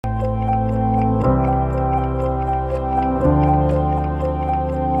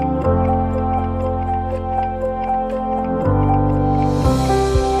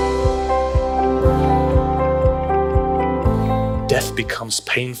becomes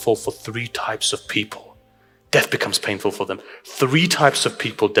painful for three types of people. Death becomes painful for them. Three types of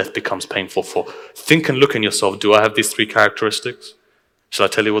people death becomes painful for. Think and look in yourself. Do I have these three characteristics? Shall I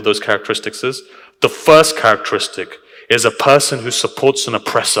tell you what those characteristics is? The first characteristic is a person who supports an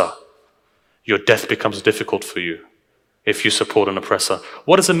oppressor. Your death becomes difficult for you if you support an oppressor.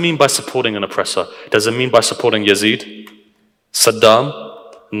 What does it mean by supporting an oppressor? Does it mean by supporting Yazid, Saddam,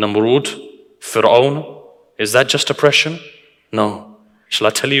 Namrud, Fir'aun? Is that just oppression? No. Shall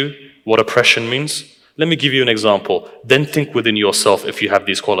I tell you what oppression means? Let me give you an example. Then think within yourself if you have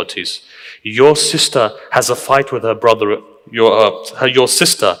these qualities. Your sister has a fight with her brother. Your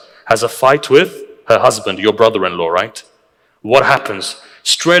sister has a fight with her husband, your brother-in-law, right? What happens?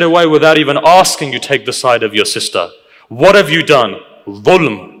 Straight away, without even asking, you take the side of your sister. What have you done?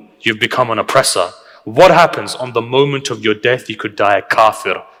 Dhulm. You've become an oppressor. What happens? On the moment of your death, you could die a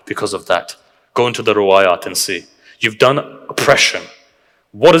kafir because of that. Go into the riwayat and see. You've done oppression.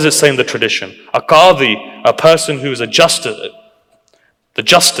 What does it say in the tradition? A qadi, a person who is a justice, the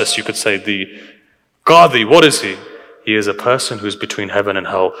justice, you could say, the qadi, what is he? He is a person who is between heaven and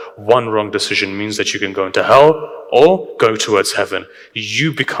hell. One wrong decision means that you can go into hell or go towards heaven.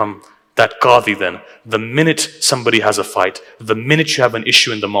 You become that qadi then. The minute somebody has a fight, the minute you have an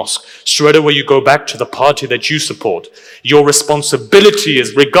issue in the mosque, straight away you go back to the party that you support. Your responsibility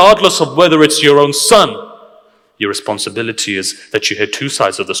is, regardless of whether it's your own son, your responsibility is that you hear two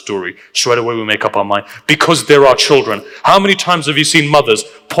sides of the story. Straight away we make up our mind. Because there are children. How many times have you seen mothers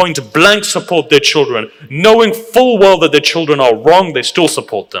point blank support their children, knowing full well that their children are wrong, they still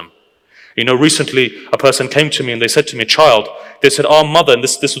support them? You know, recently a person came to me and they said to me, a child, they said, our mother, and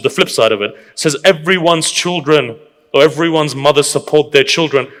this was the flip side of it, says everyone's children or everyone's mother support their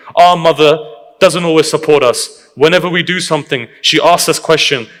children. Our mother doesn't always support us. Whenever we do something, she asks us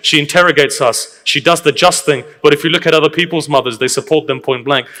questions, she interrogates us, she does the just thing. But if you look at other people's mothers, they support them point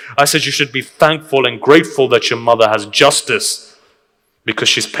blank. I said you should be thankful and grateful that your mother has justice because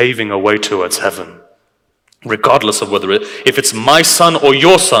she's paving a way towards heaven. Regardless of whether if it's my son or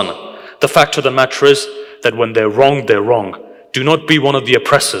your son, the fact of the matter is that when they're wrong, they're wrong. Do not be one of the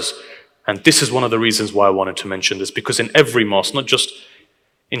oppressors. And this is one of the reasons why I wanted to mention this, because in every mosque, not just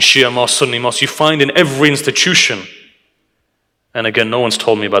in Shia mosque, Sunni mosque, you find in every institution, and again, no one's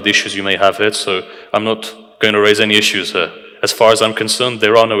told me about the issues you may have here, so I'm not going to raise any issues here. As far as I'm concerned,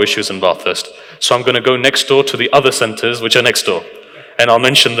 there are no issues in Bathurst. So I'm going to go next door to the other centers which are next door, and I'll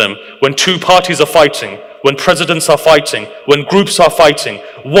mention them. When two parties are fighting, when presidents are fighting, when groups are fighting,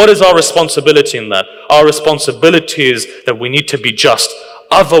 what is our responsibility in that? Our responsibility is that we need to be just.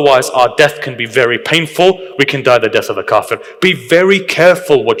 Otherwise, our death can be very painful. We can die the death of a kafir. Be very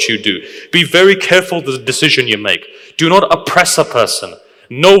careful what you do. Be very careful the decision you make. Do not oppress a person.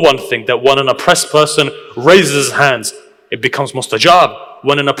 No one think that when an oppressed person raises his hands, it becomes mustajab.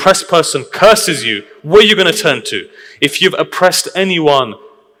 When an oppressed person curses you, where are you going to turn to? If you've oppressed anyone,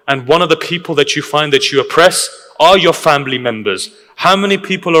 and one of the people that you find that you oppress are your family members, how many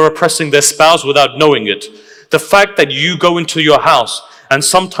people are oppressing their spouse without knowing it? The fact that you go into your house and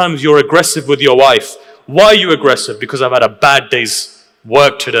sometimes you're aggressive with your wife. Why are you aggressive? Because I've had a bad day's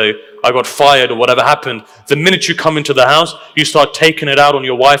work today. I got fired or whatever happened. The minute you come into the house, you start taking it out on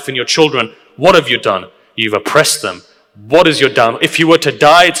your wife and your children. What have you done? You've oppressed them. What is your down? If you were to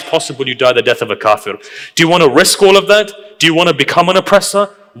die, it's possible you die the death of a kafir. Do you want to risk all of that? Do you want to become an oppressor?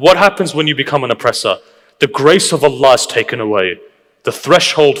 What happens when you become an oppressor? The grace of Allah is taken away. The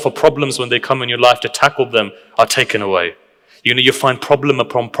threshold for problems when they come in your life to tackle them are taken away. You know, you find problem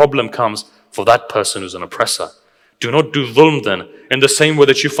upon problem comes for that person who's an oppressor. Do not do dhulm then. In the same way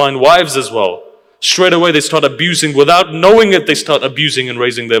that you find wives as well. Straight away they start abusing. Without knowing it, they start abusing and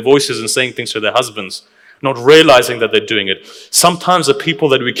raising their voices and saying things to their husbands, not realizing that they're doing it. Sometimes the people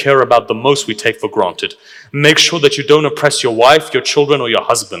that we care about the most we take for granted. Make sure that you don't oppress your wife, your children, or your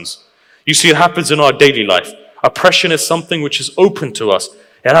husbands. You see, it happens in our daily life. Oppression is something which is open to us.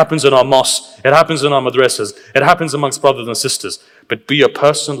 It happens in our mosques, it happens in our madrasas, it happens amongst brothers and sisters. But be a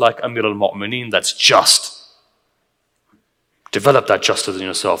person like Amir al-Mu'mineen that's just. Develop that justice in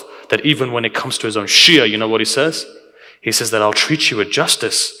yourself. That even when it comes to his own Shia, you know what he says? He says that I'll treat you with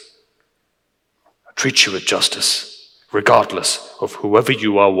justice. I'll treat you with justice, regardless of whoever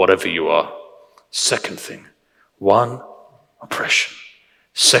you are, whatever you are. Second thing, one, oppression.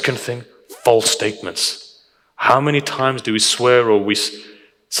 Second thing, false statements. How many times do we swear or we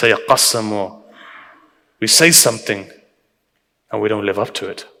say a qasam or we say something and we don't live up to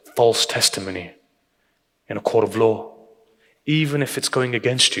it? False testimony in a court of law. Even if it's going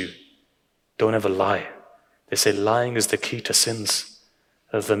against you, don't ever lie. They say lying is the key to sins.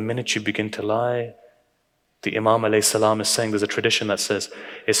 The minute you begin to lie, The Imam alayhi salam is saying, there's a tradition that says,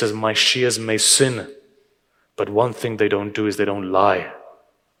 it says, my Shias may sin, but one thing they don't do is they don't lie.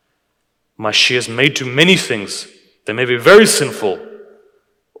 My Shias may do many things. They may be very sinful,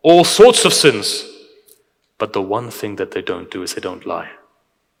 all sorts of sins. But the one thing that they don't do is they don't lie.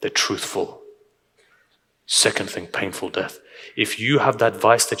 They're truthful. Second thing, painful death. If you have that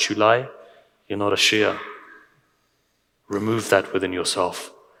vice that you lie, you're not a Shia. Remove that within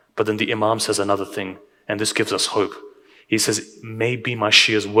yourself. But then the Imam says another thing, and this gives us hope. He says, maybe my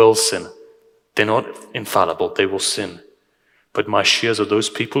Shias will sin. They're not infallible, they will sin. But my Shias are those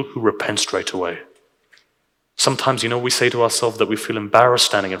people who repent straight away. Sometimes, we say to ourselves that we feel embarrassed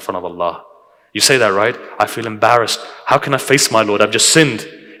standing in front of Allah. You say that, right? I feel embarrassed. How can I face my Lord? I've just sinned.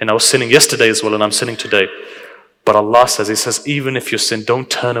 And I was sinning yesterday as well, and I'm sinning today. But Allah says, He says, even if you sin, don't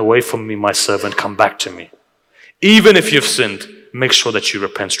turn away from me, my servant, come back to me. Even if you've sinned, make sure that you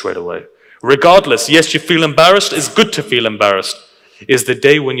repent straight away. Regardless, yes, you feel embarrassed. It's good to feel embarrassed. Is the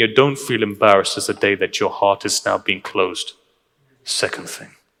day when you don't feel embarrassed is the day that your heart is now being closed. Second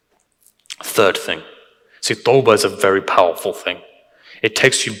thing. Third thing. See, tawbah is a very powerful thing. It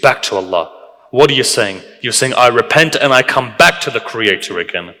takes you back to Allah. What are you saying? You're saying, I repent and I come back to the Creator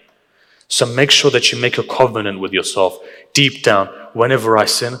again. So make sure that you make a covenant with yourself. Deep down, whenever I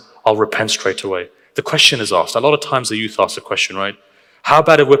sin, I'll repent straight away. The question is asked. A lot of times the youth ask the question, right? How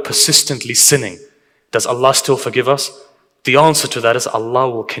about if we're persistently sinning? Does Allah still forgive us? The answer to that is Allah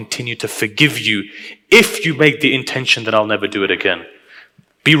will continue to forgive you if you make the intention that I'll never do it again.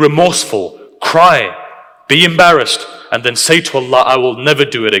 Be remorseful, cry, be embarrassed, and then say to Allah, I will never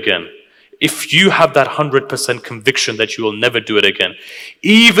do it again. If you have that 100% conviction that you will never do it again,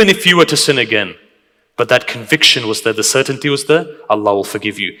 even if you were to sin again, but that conviction was there, the certainty was there, Allah will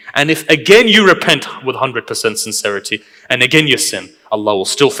forgive you. And if again you repent with 100% sincerity, and again you sin, Allah will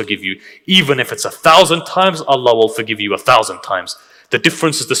still forgive you. Even if it's 1,000 times, Allah will forgive you 1,000 times. The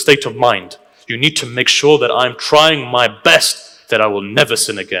difference is the state of mind. You need to make sure that I'm trying my best that I will never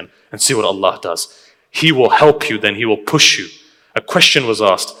sin again, and see what Allah does. He will help you, then He will push you. A question was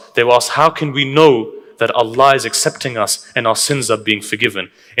asked. They were asked, how can we know that Allah is accepting us and our sins are being forgiven?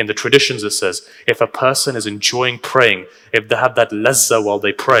 In the traditions it says, if a person is enjoying praying, if they have that lazza while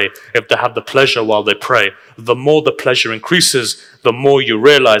they pray, if they have the pleasure while they pray, the more the pleasure increases, the more you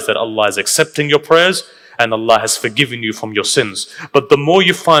realize that Allah is accepting your prayers and Allah has forgiven you from your sins. But the more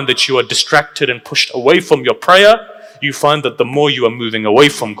you find that you are distracted and pushed away from your prayer, you find that the more you are moving away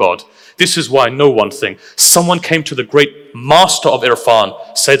from God. This is why I know one thing. Someone came to the great master of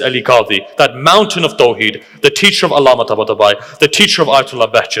Irfan, Sayyid Ali Qadhi, that mountain of Tawheed, the teacher of Allama Tabatabai, the teacher of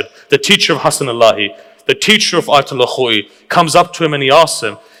Ayatollah Bahjat, the teacher of Hassan Allahi, the teacher of Ayatollah Khoi, comes up to him and he asks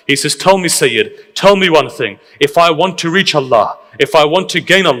him, he says, tell me Sayyid, tell me one thing. If I want to reach Allah, if I want to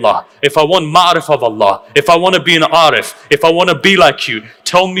gain Allah, if I want ma'arif of Allah, if I want to be an arif, if I want to be like you,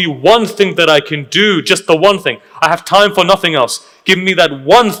 tell me one thing that I can do, just the one thing. I have time for nothing else. Give me that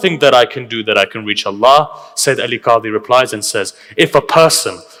one thing that I can do that I can reach Allah. Sayyid Ali Qadhi replies and says, if a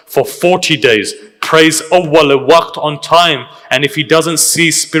person for 40 days prays awwal waqt on time, and if he doesn't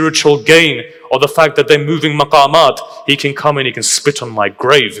see spiritual gain or the fact that they're moving maqamat, he can come and he can spit on my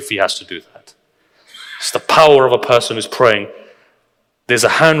grave if he has to do that. It's the power of a person who's praying. There's a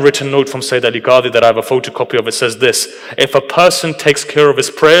handwritten note from Sayyid Ali Qadhi that I have a photocopy of. It says this: if a person takes care of his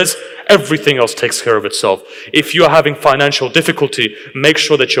prayers, everything else takes care of itself. If you are having financial difficulty, make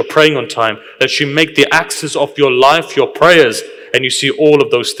sure that you're praying on time, that you make the axis of your life your prayers, and you see all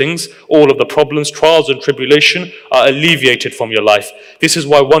of those things, all of the problems, trials and tribulation are alleviated from your life. This is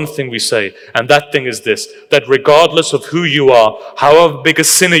why one thing we say, and that thing is this, that regardless of who you are, however big a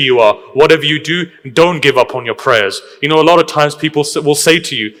sinner you are, whatever you do, don't give up on your prayers. You know, a lot of times people will say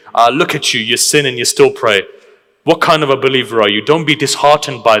to you, look at you sin and you still pray. What kind of a believer are you? Don't be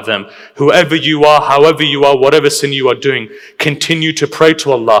disheartened by them. Whoever you are, however you are, whatever sin you are doing, continue to pray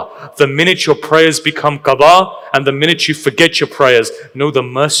to Allah. The minute your prayers become qada, and the minute you forget your prayers, know the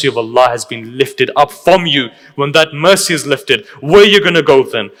mercy of Allah has been lifted up from you. When that mercy is lifted, where are you going to go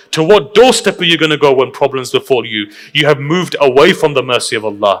then? To what doorstep are you going to go when problems befall you? You have moved away from the mercy of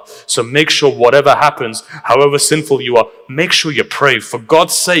Allah. So make sure whatever happens, however sinful you are, make sure you pray. For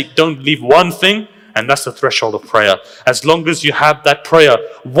God's sake, don't leave one thing. And that's the threshold of prayer. As long as you have that prayer,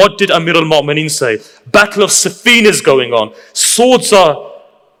 what did Amir al-Mu'mineen say? Battle of Siffin is going on. Swords are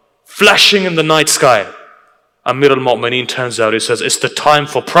flashing in the night sky. Amir al-Mu'mineen turns out, he says, it's the time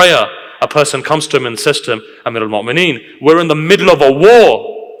for prayer. A person comes to him and says to him, Amir al-Mu'mineen, we're in the middle of a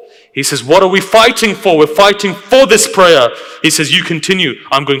war. He says, what are we fighting for? We're fighting for this prayer. He says, you continue,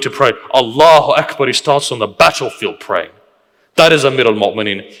 I'm going to pray. Allahu Akbar. He starts on the battlefield praying. That is Amir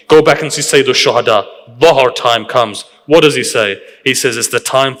al-Mu'mineen. Go back and see Sayyid al-Shuhada. Dhuhr time comes. What does he say? He says it's the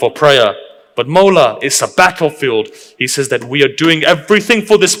time for prayer. But Mawla, it's a battlefield. He says that we are doing everything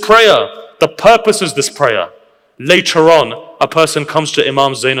for this prayer. The purpose is this prayer. Later on, a person comes to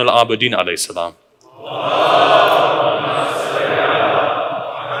Imam Zain al-Abidin alayhi salam.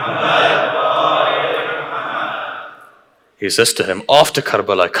 He says to him, after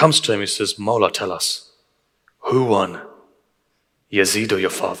Karbala, comes to him, he says, Mawla, tell us, who won? Yazid or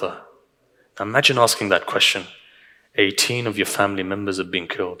your father? Now imagine asking that question. 18 of your family members have been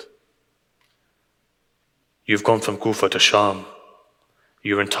killed. You've gone from Kufa to Sham.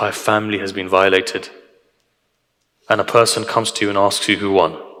 Your entire family has been violated. And a person comes to you and asks you who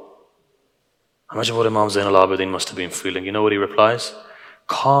won. Imagine what Imam Zain al-Abidin must have been feeling. You know what he replies?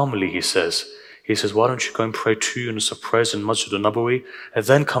 Calmly he says, why don't you go and pray 2 units of prayers in Masjid al-Nabawi and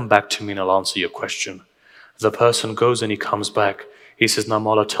then come back to me and I'll answer your question. The person goes and he comes back. He says, now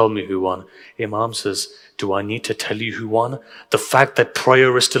Mawla, tell me who won. Imam says, do I need to tell you who won? The fact that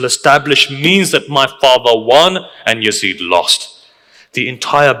prayer is still established means that my father won and Yazid lost. The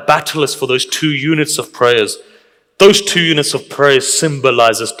entire battle is for those 2 units of prayers. Those 2 units of prayers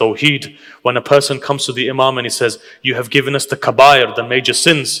symbolizes Tawheed. When a person comes to the Imam and he says, you have given us the kabair, the major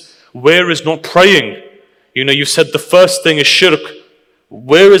sins. Where is not praying? You said the first thing is shirk.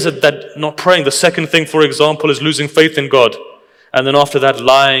 Where is it that not praying? The second thing, for example, is losing faith in God. And then after that,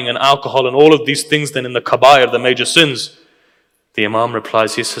 lying and alcohol and all of these things, then in the kabair, the major sins. The Imam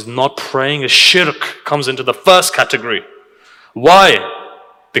replies, he says, not praying is shirk, comes into the first category. Why?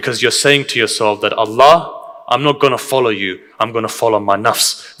 Because you're saying to yourself that Allah, I'm not going to follow you, I'm going to follow my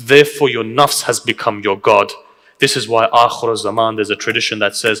nafs. Therefore your nafs has become your God. This is why Akhir Zaman, there's a tradition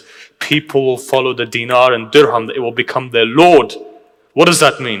that says, people will follow the dinar and dirham, it will become their Lord. What does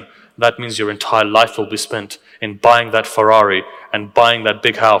that mean? That means your entire life will be spent in buying that Ferrari and buying that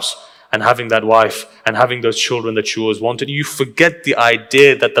big house and having that wife and having those children that you always wanted. You forget the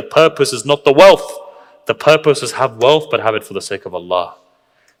idea that the purpose is not the wealth. The purpose is have wealth, but have it for the sake of Allah.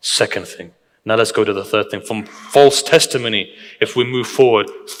 Second thing. Now let's go to the third thing. From false testimony, if we move forward,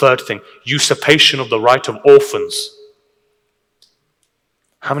 third thing, usurpation of the right of orphans.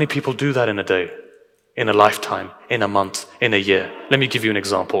 How many people do that in a day, in a lifetime, in a month, in a year? Let me give you an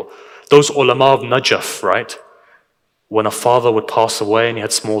example. Those ulama of Najaf, right? When a father would pass away and he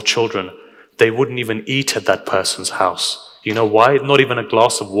had small children, they wouldn't even eat at that person's house. You know why? Not even a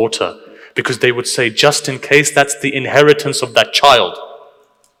glass of water. Because they would say, just in case that's the inheritance of that child.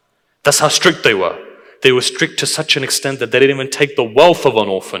 That's how strict they were. They were strict to such an extent that they didn't even take the wealth of an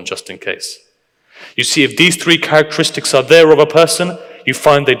orphan just in case. You see, if these 3 characteristics are there of a person, you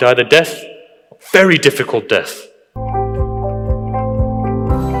find they die the death, very difficult death.